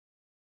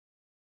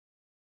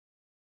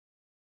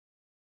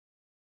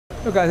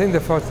Look, I think the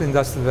fourth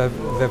industrial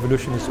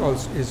revolution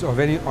is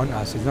already on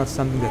us. It's not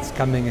something that's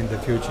coming in the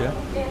future.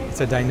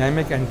 It's a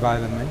dynamic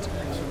environment.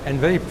 And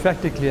very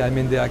practically, I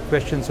mean, there are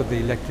questions of the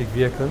electric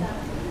vehicle,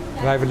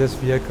 driverless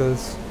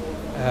vehicles,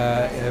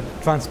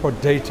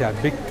 transport data,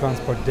 big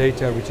transport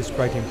data, which is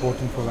quite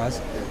important for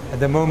us. At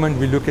the moment,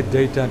 we look at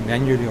data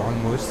manually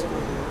almost,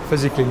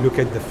 physically look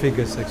at the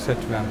figures,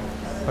 etc.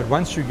 But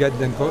once you get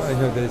them,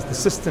 there's the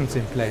systems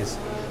in place,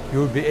 you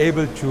will be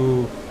able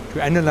to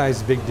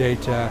analyze big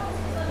data,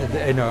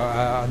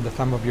 on the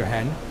thumb of your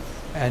hand,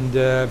 and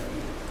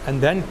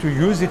then to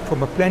use it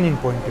from a planning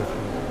point of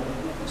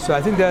view. So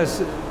I think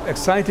there's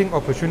exciting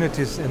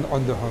opportunities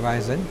on the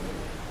horizon,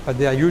 but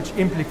there are huge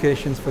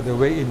implications for the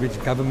way in which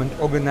government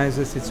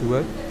organizes its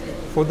work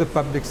for the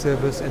public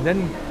service, and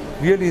then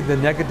really the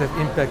negative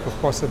impact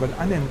of possible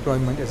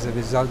unemployment as a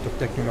result of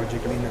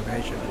technological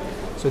innovation.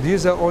 So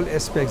these are all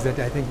aspects that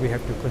I think we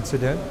have to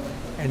consider.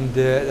 And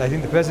I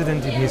think the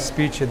President in his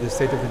speech at the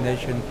State of the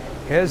Nation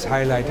has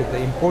highlighted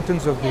the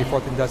importance of the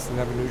fourth industrial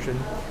revolution,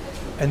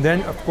 and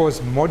then of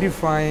course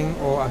modifying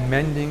or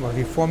amending or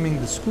reforming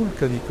the school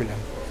curriculum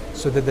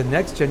so that the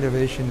next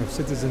generation of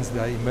citizens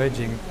that are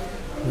emerging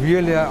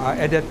really are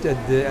adept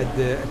at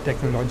the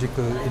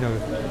technological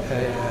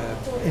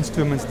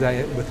instruments that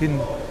are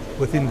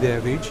within their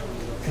reach,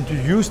 and to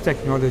use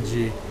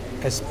technology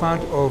as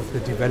part of the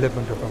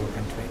development of our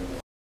country.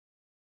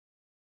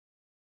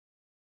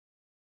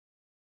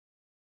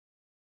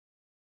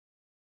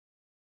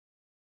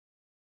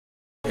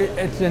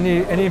 At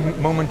any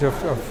moment of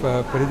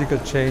political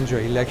change or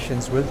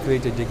elections will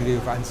create a degree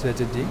of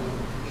uncertainty,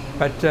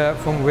 but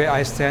from where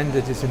I stand,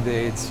 that is in the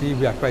ANC,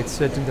 we are quite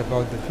certain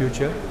about the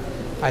future.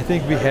 I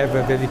think we have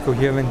a very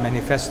coherent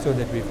manifesto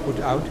that we've put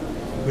out,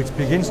 which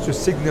begins to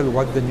signal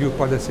what the new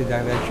policy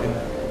direction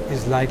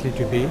is likely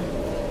to be.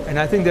 And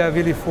I think there are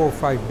really 4 or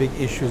 5 big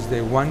issues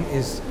there. One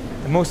is,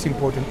 the most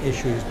important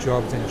issue is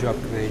jobs and job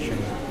creation.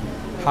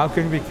 How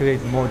can we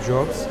create more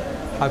jobs?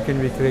 How can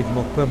we create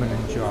more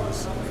permanent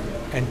jobs?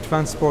 And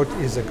transport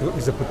is a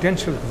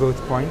potential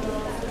growth point,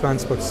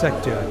 transport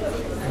sector.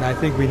 And I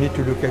think we need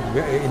to look at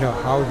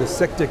how the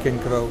sector can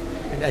grow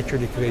and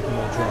actually create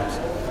more jobs.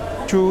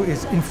 2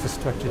 is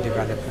infrastructure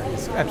development.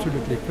 It's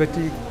absolutely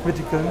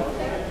critical.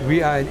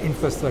 We are an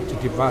infrastructure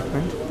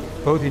department,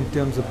 both in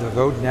terms of the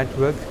road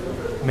network,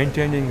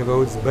 maintaining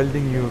roads,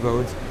 building new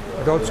roads,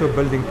 but also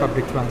building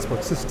public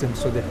transport systems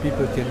so that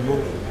people can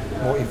move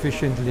more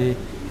efficiently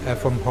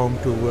from home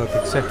to work,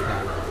 etc.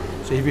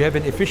 So if you have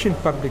an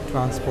efficient public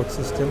transport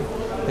system,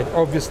 that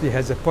obviously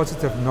has a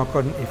positive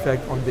knock-on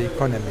effect on the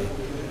economy,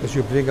 because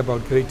you bring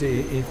about greater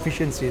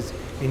efficiencies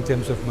in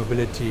terms of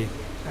mobility,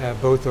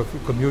 both of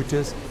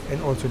commuters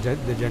and also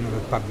the general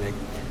public.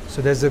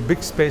 So there's a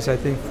big space, I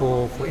think,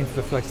 for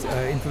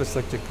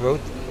infrastructure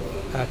growth,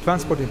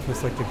 transport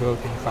infrastructure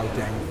growth in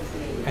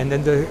Gauteng. And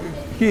then the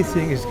key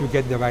thing is to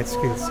get the right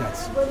skill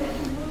sets.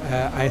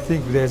 I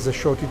think there's a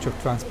shortage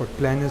of transport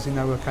planners in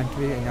our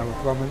country, in our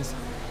province,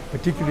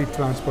 particularly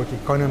transport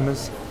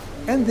economists,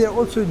 and there are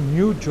also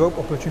new job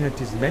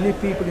opportunities. Many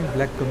people in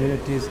black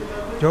communities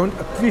don't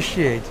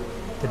appreciate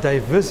the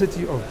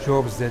diversity of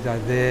jobs that are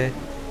there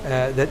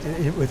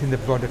within the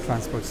broader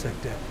transport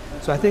sector.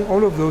 So I think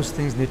all of those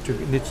things need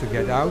to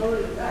get out.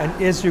 And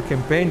as you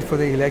campaign for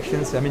the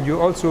elections, I mean,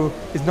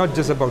 it's not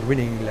just about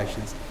winning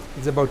elections.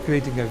 It's about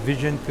creating a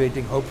vision,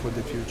 creating hope for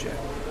the future.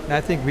 And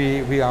I think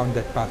we are on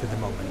that path at the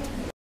moment.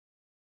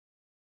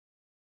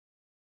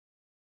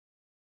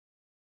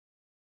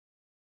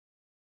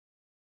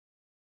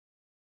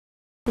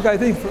 Look, I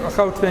think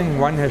Gauteng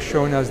 1 has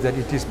shown us that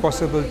it is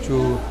possible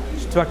to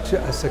structure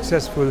a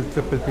successful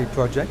PPP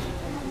project.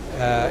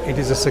 It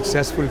is a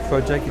successful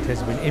project. It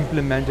has been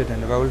implemented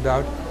and rolled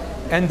out,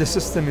 and the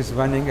system is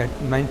running at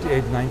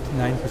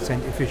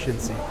 98–99%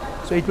 efficiency.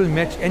 So it will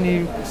match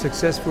any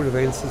successful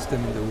rail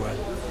system in the world.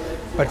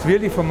 But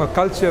really, from a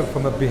culture,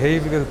 from a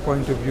behavioral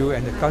point of view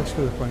and a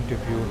cultural point of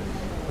view,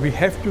 we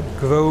have to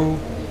grow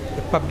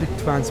the public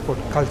transport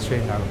culture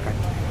in our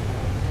country.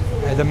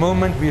 At the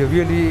moment, we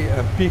really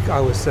peak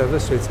our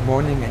service, so it's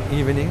morning and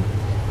evening.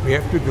 We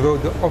have to grow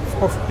the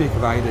off-peak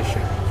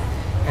ridership.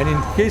 And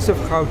in case of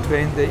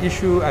Gautrain, the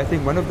issue, I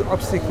think one of the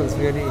obstacles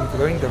really in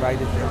growing the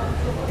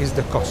ridership is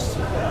the cost,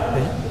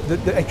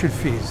 the actual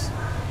fees.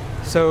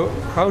 So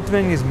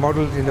Gautrain is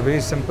modeled in a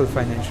very simple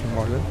financial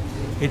model.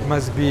 It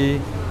must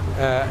be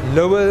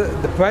lower,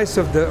 the price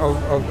of the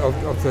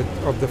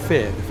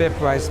fare. The fare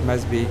price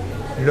must be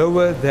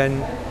lower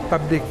than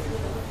private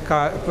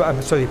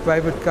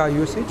car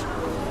usage,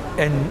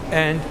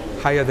 and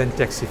higher than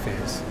taxi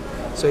fares.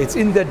 So it's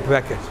in that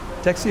bracket.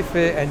 Taxi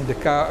fare and the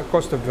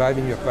cost of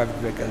driving your private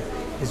vehicle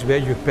is where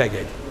you peg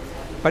it.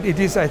 But it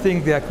is, I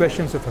think, there are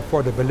questions of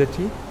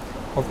affordability,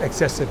 of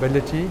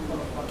accessibility.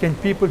 Can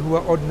people who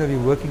are ordinary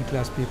working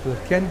class people,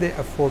 can they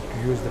afford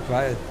to use the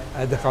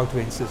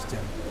Gautrain system?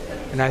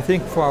 And I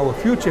think for our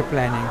future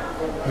planning,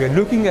 we are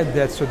looking at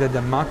that so that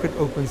the market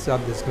opens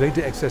up, there's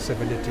greater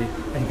accessibility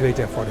and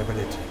greater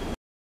affordability.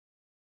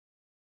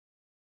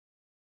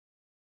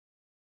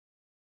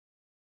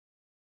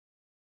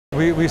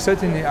 We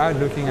certainly are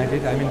looking at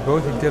it. I mean,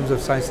 both in terms of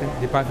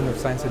Department of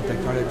Science and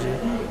Technology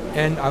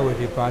and our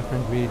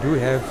department, we do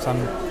have some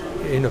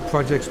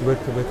projects with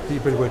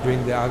people who are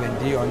doing the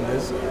R&D on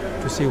this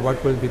to see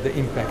what will be the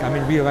impact. I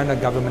mean, we run a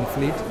government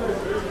fleet.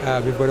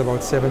 We've got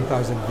about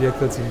 7,000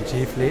 vehicles in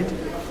G fleet.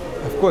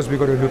 Of course, we've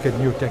got to look at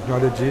new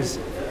technologies,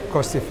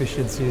 cost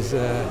efficiencies,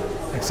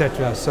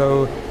 etc.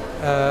 So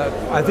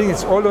I think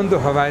it's all on the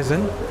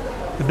horizon.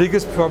 The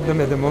biggest problem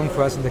at the moment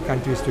for us in the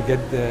country is to get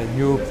the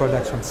new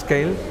products on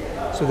scale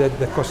so that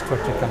the cost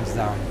structure comes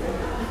down.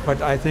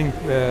 But I think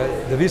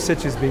the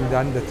research is being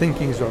done, the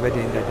thinking is already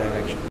in that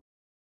direction.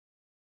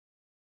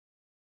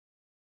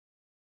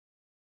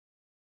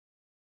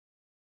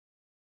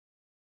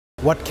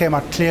 What came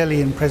out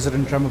clearly in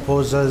President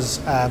Ramaphosa's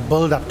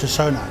build-up to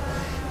SONA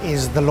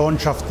is the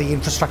launch of the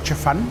infrastructure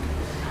fund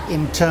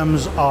in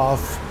terms of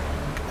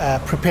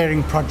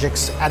preparing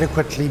projects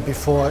adequately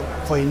for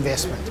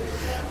investment.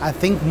 I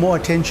think more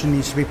attention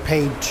needs to be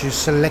paid to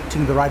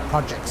selecting the right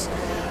projects.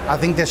 I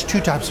think there's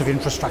two types of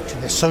infrastructure.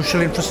 There's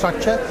social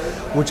infrastructure,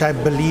 which I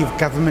believe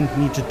government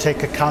need to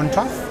take account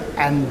of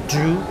and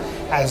do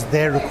as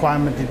their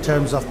requirement in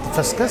terms of the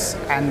fiscus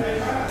and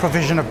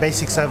provision of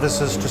basic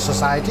services to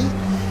society.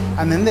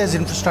 And then there's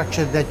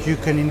infrastructure that you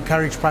can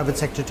encourage private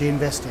sector to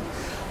invest in.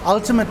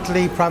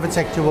 Ultimately, private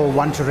sector will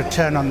want a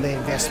return on their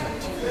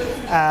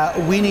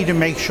investment. We need to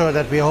make sure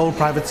that we hold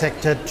private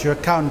sector to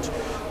account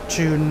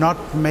to not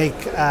make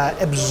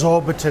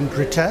exorbitant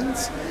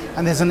returns,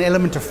 and there's an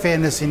element of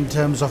fairness in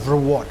terms of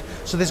reward.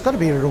 So there's got to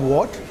be a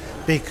reward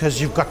because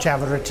you've got to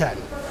have a return.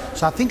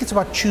 So I think it's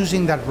about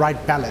choosing that right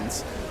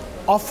balance.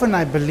 Often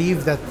I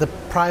believe that the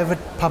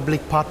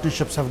private-public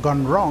partnerships have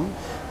gone wrong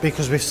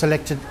because we've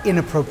selected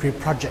inappropriate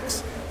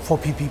projects for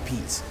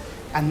PPPs.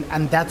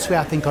 And that's where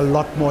I think a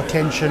lot more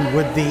attention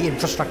with the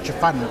infrastructure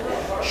fund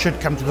should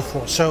come to the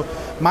fore. So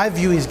my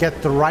view is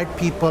get the right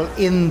people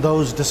in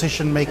those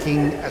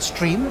decision-making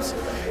streams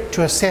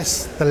to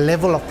assess the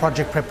level of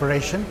project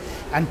preparation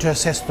and to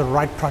assess the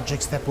right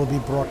projects that will be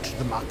brought to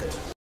the market.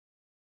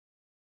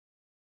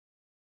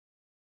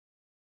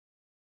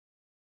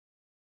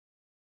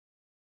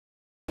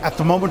 At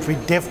the moment, we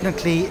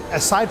definitely,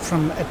 aside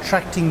from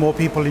attracting more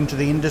people into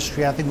the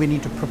industry, I think we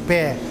need to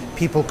prepare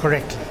people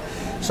correctly.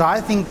 So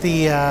I think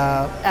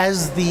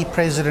as the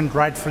President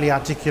rightfully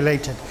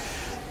articulated,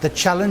 the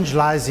challenge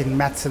lies in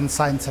maths and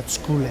science at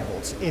school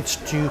levels. It's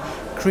to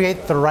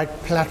create the right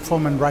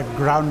platform and right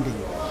grounding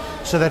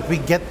so that we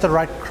get the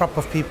right crop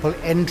of people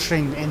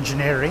entering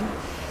engineering,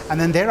 and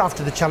then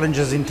thereafter the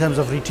challenges in terms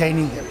of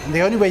retaining them. And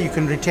the only way you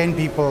can retain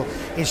people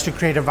is to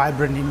create a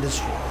vibrant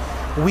industry.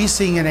 We're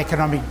seeing an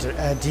economic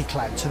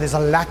decline, so there's a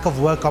lack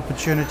of work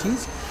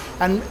opportunities,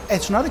 and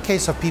it's not a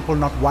case of people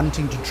not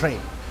wanting to train.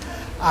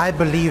 I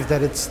believe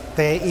that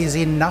there is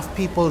enough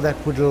people that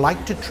would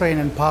like to train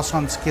and pass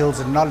on skills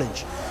and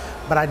knowledge,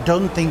 but I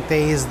don't think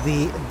there is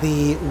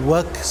the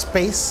work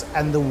space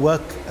and the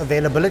work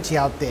availability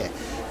out there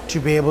to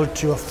be able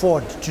to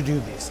afford to do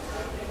this.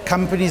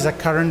 Companies are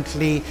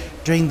currently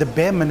doing the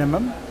bare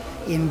minimum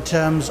in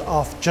terms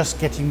of just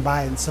getting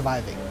by and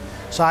surviving.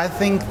 So I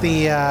think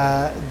the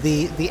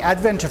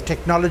advent of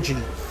technology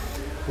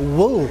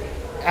will,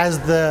 as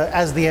the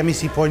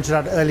MEC pointed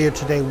out earlier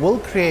today, will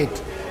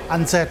create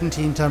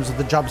uncertainty in terms of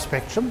the job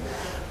spectrum.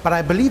 But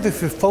I believe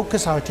if we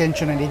focus our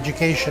attention on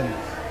education,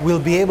 we'll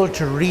be able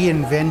to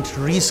reinvent,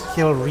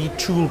 reskill,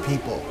 retool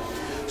people.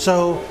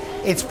 So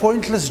it's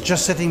pointless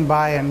just sitting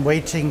by and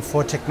waiting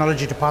for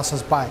technology to pass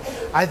us by.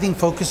 I think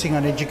focusing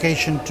on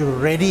education to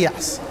ready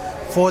us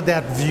for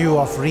that view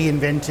of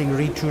reinventing,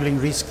 retooling,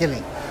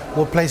 reskilling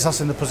will place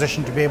us in the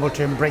position to be able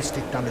to embrace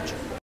technology.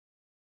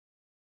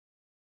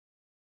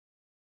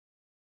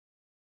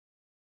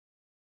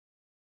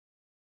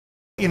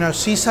 You know,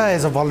 Cesa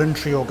is a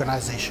voluntary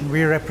organization.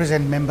 We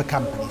represent member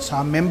companies.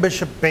 Our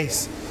membership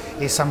base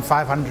is some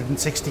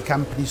 560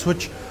 companies,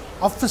 which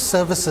offer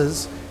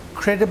services,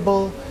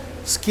 credible,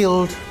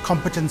 skilled,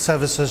 competent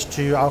services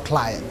to our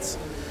clients.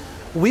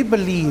 We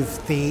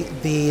believe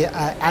the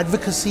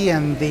advocacy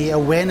and the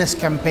awareness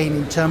campaign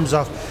in terms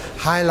of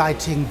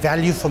highlighting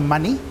value for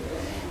money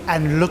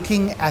and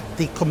looking at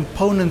the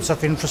components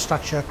of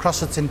infrastructure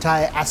across its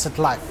entire asset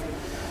life.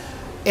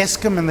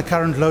 Eskom and the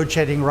current load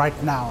shedding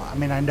right now, I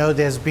mean, I know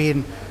there's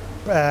been,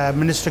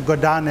 Minister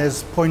Godana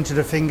has pointed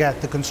a finger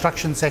at the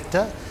construction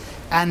sector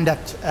and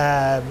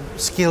at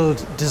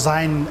skilled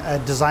design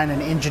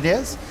and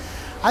engineers.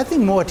 I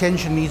think more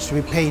attention needs to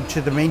be paid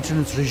to the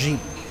maintenance regime.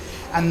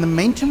 And the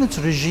maintenance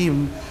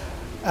regime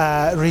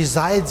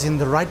resides in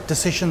the right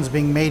decisions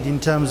being made in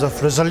terms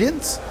of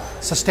resilience,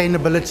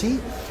 sustainability,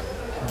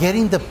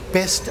 getting the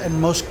best and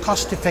most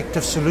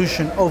cost-effective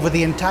solution over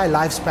the entire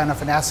lifespan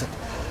of an asset,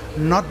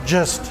 not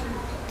just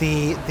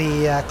the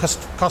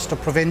cost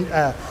of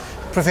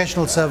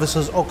professional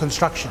services or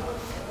construction.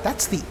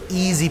 That's the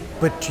easy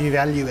bit to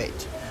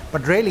evaluate.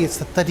 But really it's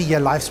the 30-year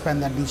lifespan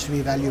that needs to be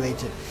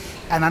evaluated.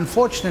 And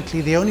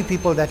unfortunately, the only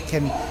people that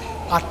can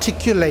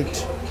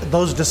articulate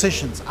those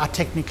decisions are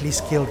technically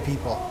skilled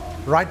people.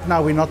 Right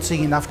now, we're not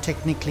seeing enough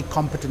technically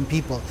competent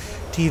people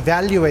to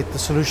evaluate the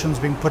solutions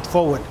being put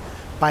forward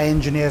by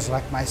engineers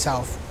like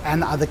myself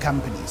and other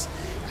companies.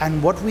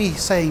 And what we're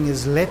saying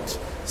is let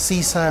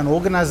Cesa and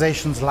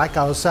organizations like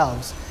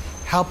ourselves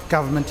help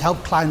government,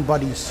 help client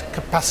bodies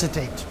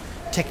capacitate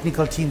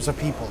technical teams of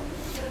people.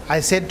 I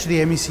said to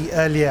the MEC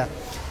earlier,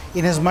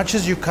 in as much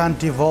as you can't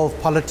devolve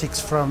politics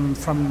from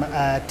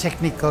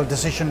technical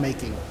decision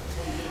making,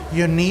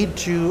 you need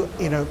to,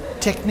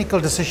 technical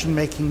decision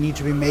making need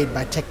to be made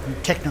by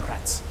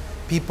technocrats,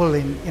 people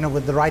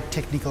with the right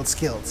technical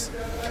skills.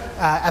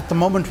 At the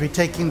moment, we're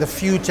taking the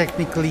few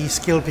technically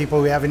skilled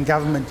people we have in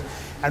government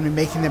and we're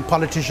making them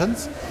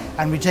politicians,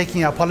 and we're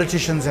taking our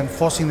politicians and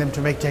forcing them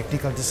to make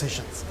technical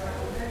decisions.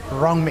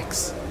 Wrong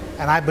mix.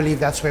 And I believe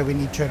that's where we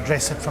need to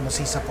address it from a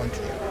Cesa point of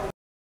view.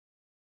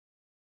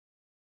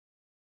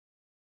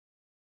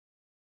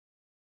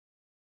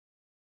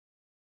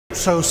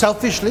 So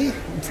selfishly,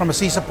 from a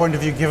Cesa point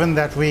of view, given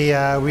that we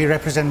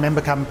represent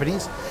member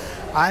companies,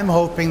 I'm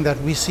hoping that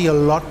we see a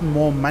lot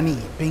more money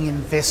being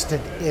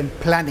invested in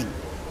planning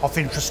of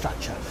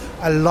infrastructure,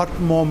 a lot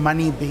more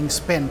money being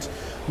spent,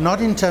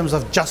 not in terms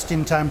of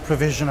just-in-time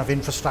provision of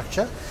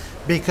infrastructure,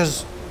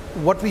 because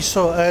what we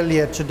saw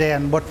earlier today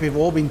and what we've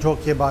all been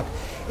talking about,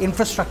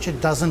 infrastructure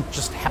doesn't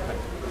just happen.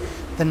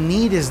 The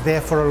need is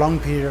there for a long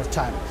period of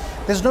time.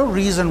 There's no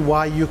reason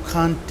why you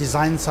can't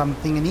design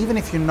something, and even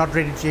if you're not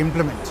ready to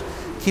implement,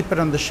 keep it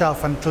on the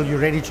shelf until you're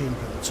ready to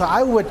implement. So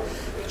I would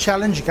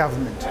challenge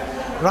government,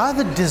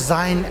 rather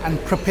design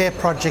and prepare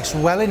projects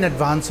well in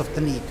advance of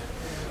the need.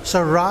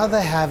 So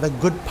rather have a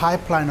good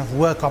pipeline of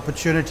work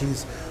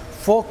opportunities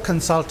for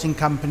consulting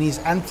companies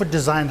and for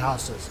design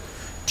houses.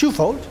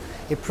 Twofold,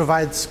 it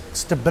provides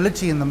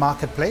stability in the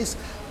marketplace,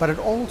 but it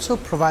also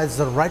provides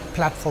the right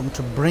platform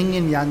to bring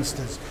in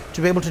youngsters,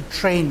 to be able to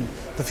train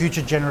the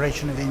future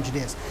generation of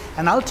engineers,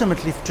 and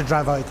ultimately to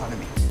drive our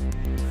economy.